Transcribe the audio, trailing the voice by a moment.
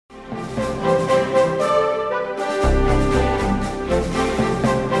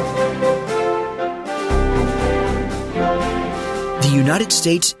United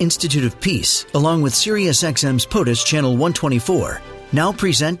States Institute of Peace, along with SiriusXM's POTUS Channel 124, now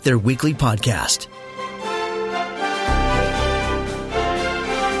present their weekly podcast.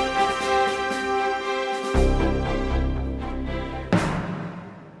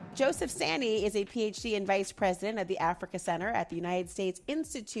 Joseph Sany is a PhD and Vice President of the Africa Center at the United States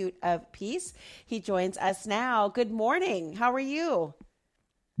Institute of Peace. He joins us now. Good morning. How are you?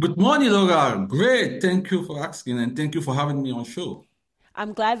 Good morning, Laura. Great. Thank you for asking, and thank you for having me on show.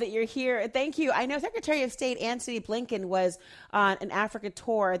 I'm glad that you're here. Thank you. I know Secretary of State Antony Blinken was on an Africa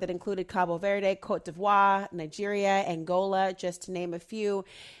tour that included Cabo Verde, Cote d'Ivoire, Nigeria, Angola, just to name a few.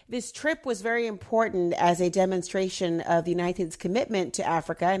 This trip was very important as a demonstration of the United States' commitment to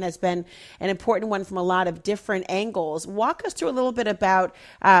Africa and has been an important one from a lot of different angles. Walk us through a little bit about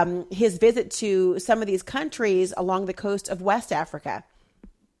his visit to some of these countries along the coast of West Africa.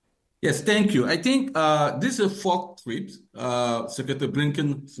 Yes, thank you. I think this is a fourth trip Secretary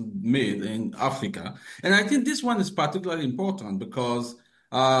Blinken made in Africa. And I think this one is particularly important because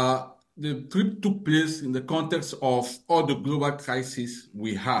the trip took place in the context of all the global crises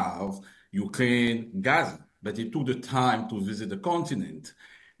we have, Ukraine, Gaza, but he took the time to visit the continent.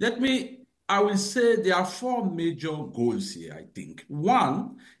 I will say there are four major goals here, I think.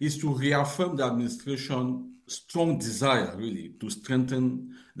 One is to reaffirm the administration's strong desire, really, to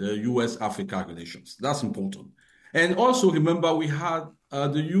strengthen the U.S.-Africa relations. That's important. And also, remember, we had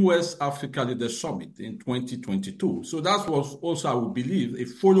the U.S.-Africa Leaders Summit in 2022. So that was also, I would believe, a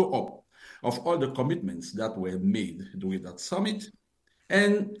follow-up of all the commitments that were made during that summit.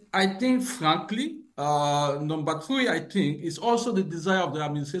 And I think, frankly, number three, I think, is also the desire of the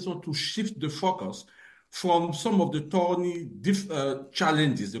administration to shift the focus from some of the thorny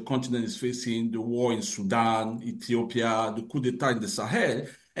challenges the continent is facing, the war in Sudan, Ethiopia, the coup d'etat in the Sahel,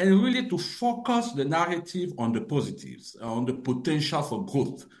 and really to focus the narrative on the positives, on the potential for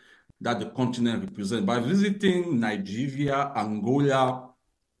growth that the continent represents. By visiting Nigeria, Angola,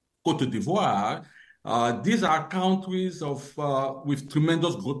 Cote d'Ivoire, these are countries with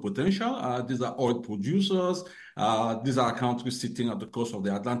tremendous growth potential. These are oil producers. These are countries sitting at the coast of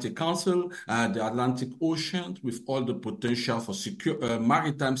the Atlantic Council, the Atlantic Ocean, with all the potential for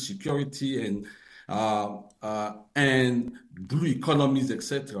maritime security and blue economies,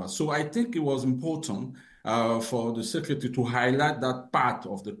 etc. So I think it was important for the Secretary to highlight that part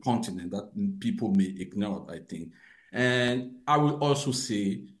of the continent that people may ignore, I think. And I will also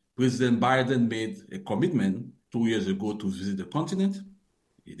say President Biden made a commitment 2 years ago to visit the continent.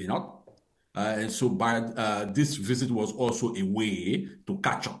 He did not. And so this visit was also a way to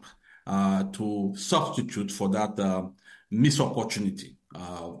catch up, to substitute for that missed opportunity.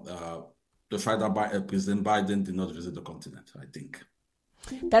 The fact that President Biden did not visit the continent, I think.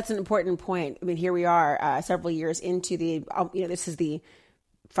 That's an important point. I mean, here we are several years into this is the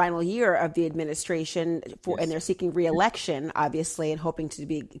final year of the administration and they're seeking re-election, obviously, and hoping to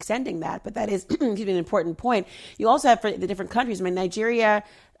be extending that. But that is an important point. You also have for the different countries. I mean, Nigeria,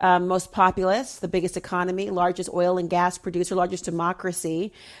 most populous, the biggest economy, largest oil and gas producer, largest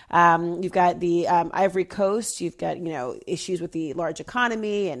democracy. You've got the Ivory Coast. You've got, issues with the large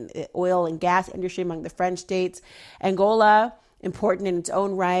economy and oil and gas industry among the French states. Angola, important in its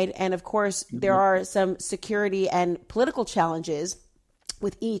own right. And of course, there are some security and political challenges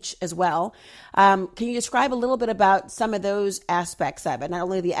with each as well. Can you describe a little bit about some of those aspects of it, not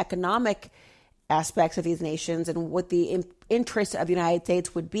only the economic aspects of these nations and what the interests of the United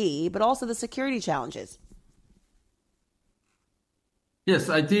States would be, but also the security challenges? Yes,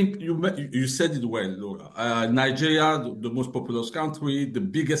 I think you said it well, Laura. Nigeria, the most populous country, the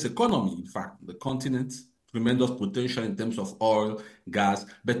biggest economy, in fact, the continent, tremendous potential in terms of oil, gas,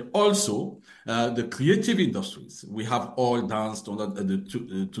 but also the creative industries. We have all danced to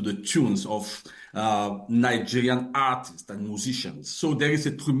the tunes of Nigerian artists and musicians. So there is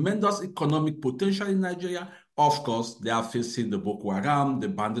a tremendous economic potential in Nigeria. Of course, they are facing the Boko Haram, the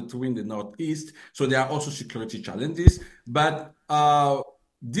banditry in the northeast. So there are also security challenges, but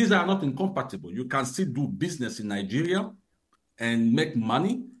these are not incompatible. You can still do business in Nigeria and make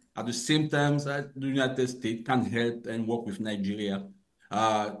money. At the same time, the United States can help and work with Nigeria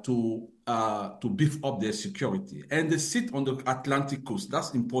to beef up their security. And they sit on the Atlantic coast.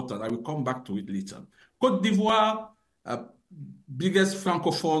 That's important. I will come back to it later. Cote d'Ivoire, biggest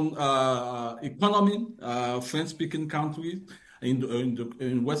Francophone economy, French-speaking country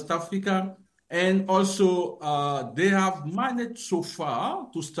in West Africa. And also, they have managed so far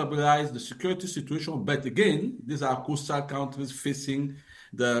to stabilize the security situation. But again, these are coastal countries facing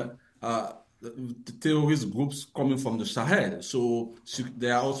the terrorist groups coming from the Sahel. So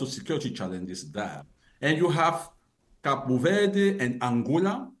there are also security challenges there. And you have Cape Verde and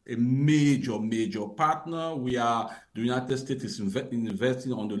Angola, a major partner. The United States is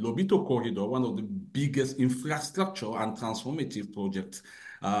investing on the Lobito Corridor, one of the biggest infrastructure and transformative projects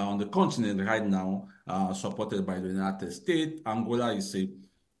on the continent right now, supported by the United States. Angola is a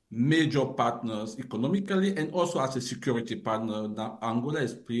major partners economically and also as a security partner. Now, Angola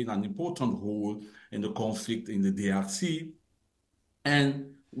is playing an important role in the conflict in the DRC.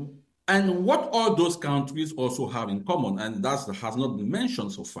 And what all those countries also have in common, and that has not been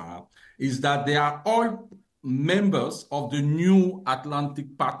mentioned so far, is that they are all members of the new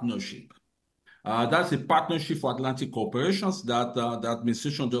Atlantic Partnership. That's a partnership for Atlantic corporations that the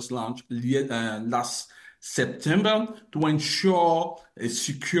administration just launched last September to ensure a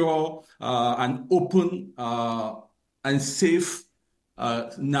secure and open and safe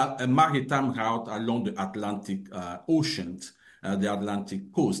a maritime route along the Atlantic Ocean, the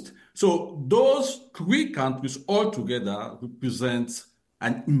Atlantic coast. So those three countries altogether represent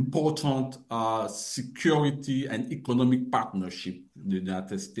an important security and economic partnership in the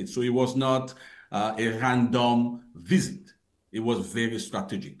United States. So it was not a random visit. It was very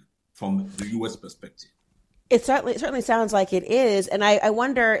strategic from the U.S. perspective. It certainly sounds like it is. And I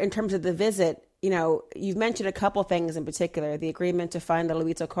wonder, in terms of the visit, you've mentioned a couple things in particular, the agreement to fund the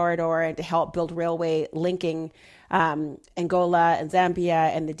Lobito Corridor and to help build railway linking Angola and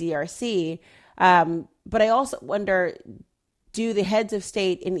Zambia and the DRC. But I also wonder, do the heads of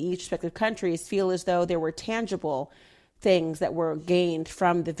state in each respective countries feel as though there were tangible things that were gained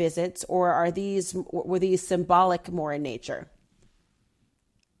from the visits, or were these symbolic more in nature?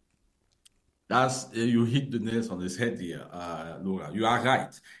 You hit the nails on his head here, Laura. You are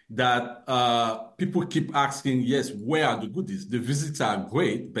right that people keep asking, yes, where are the goodies? The visits are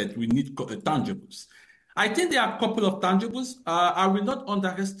great, but we need tangibles. I think there are a couple of tangibles. I will not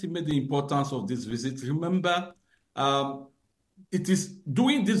underestimate the importance of this visit. Remember, it is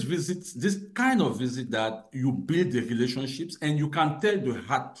doing these visits, this kind of visit, that you build the relationships and you can tell the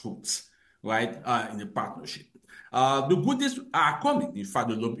hard truths, right, in a partnership. The goodies are coming. In fact,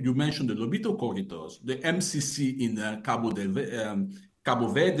 you mentioned the Lobito corridors, the MCC in Cabo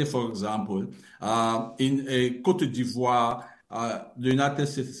Verde, for example, in Côte d'Ivoire. The United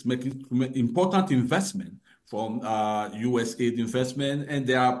States is making important investment from US aid investment, and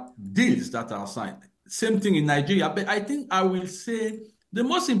there are deals that are signed. Same thing in Nigeria. But I think I will say the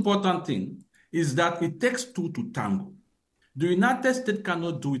most important thing is that it takes two to tango. The United States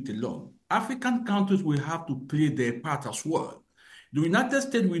cannot do it alone. African countries will have to play their part as well. The United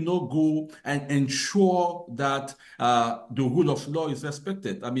States will not go and ensure that the rule of law is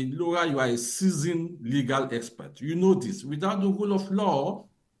respected. I mean, Laura, you are a seasoned legal expert. You know this. Without the rule of law,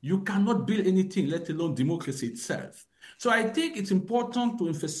 you cannot build anything, let alone democracy itself. So I think it's important to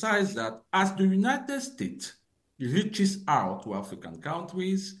emphasize that as the United States reaches out to African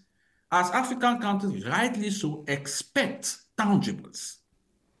countries, as African countries rightly so expect tangibles,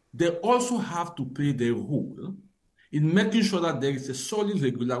 they also have to play their role in making sure that there is a solid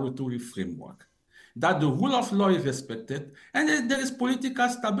regulatory framework, that the rule of law is respected, and there is political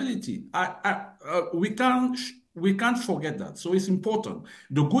stability. We can't forget that. So it's important.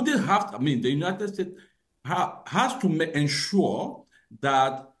 The United States has to ensure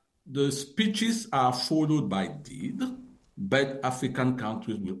that the speeches are followed by deed, but African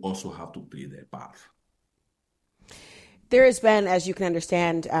countries will also have to play their part. There has been, as you can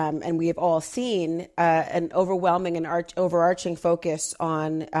understand, and we have all seen, an overwhelming and overarching focus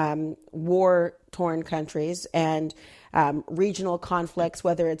on war-torn countries and regional conflicts,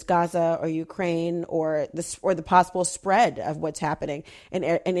 whether it's Gaza or Ukraine or the possible spread of what's happening in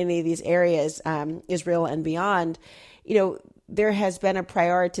any of these areas, Israel and beyond. There has been a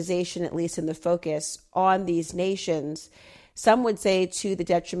prioritization, at least in the focus, on these nations. Some would say to the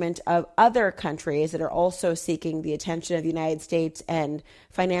detriment of other countries that are also seeking the attention of the United States and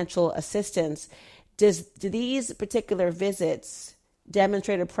financial assistance. Do these particular visits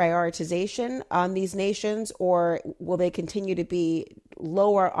demonstrate a prioritization on these nations, or will they continue to be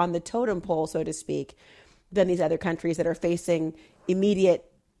lower on the totem pole, so to speak, than these other countries that are facing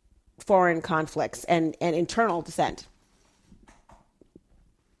immediate foreign conflicts and internal dissent?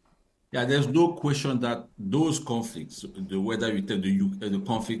 Yeah, there's no question that those conflicts, whether you take the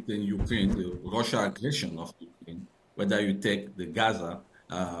conflict in Ukraine, the Russia aggression of Ukraine, whether you take the Gaza,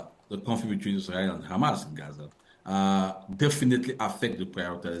 the conflict between Israel and Hamas in Gaza, definitely affect the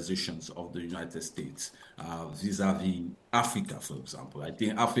prioritizations of the United States vis-a-vis Africa, for example. I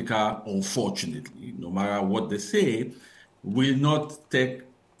think Africa, unfortunately, no matter what they say, will not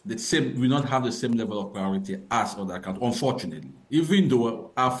have the same level of priority as other countries, unfortunately. Even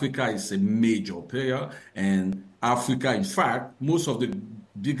though Africa is a major player and Africa, in fact, most of the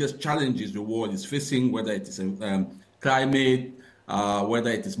biggest challenges the world is facing, whether it is climate,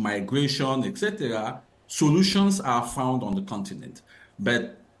 whether it is migration, etc., solutions are found on the continent.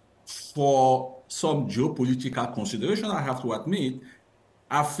 But for some geopolitical consideration, I have to admit,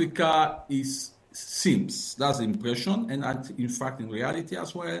 Africa seems, that's the impression, and in fact, in reality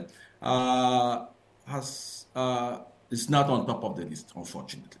as well, is not on top of the list,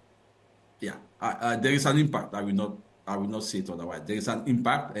 unfortunately. Yeah, there is an impact. I will not say it otherwise. There is an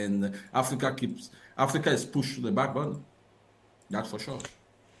impact, and Africa is pushed to the back burner. That's for sure.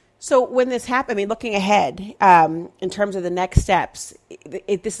 So when this happened, I mean, looking ahead in terms of the next steps,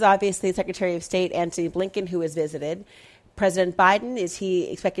 this is obviously Secretary of State Antony Blinken who has visited. President Biden, is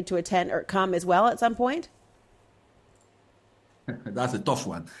he expected to attend or come as well at some point? That's a tough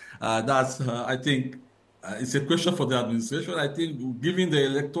one. I think, it's a question for the administration. I think, given the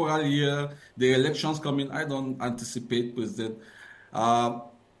electoral year, the elections coming, I don't anticipate President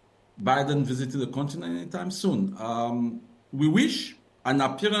Biden visiting the continent anytime soon. We wish an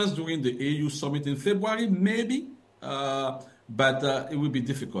appearance during the AU summit in February, maybe, but it will be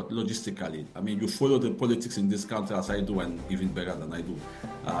difficult logistically. I mean, you follow the politics in this country as I do, and even better than I do.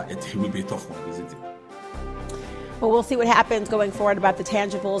 It will be a tough one visiting. Well, we'll see what happens going forward about the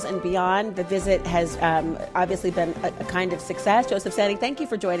tangibles and beyond. The visit has obviously been a kind of success. Joseph Sany, thank you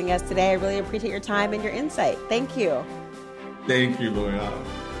for joining us today. I really appreciate your time and your insight. Thank you. Thank you, Laura.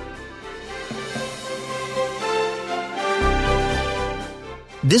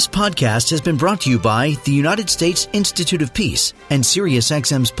 This podcast has been brought to you by the United States Institute of Peace and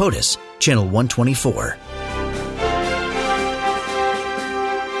SiriusXM's POTUS, Channel 124.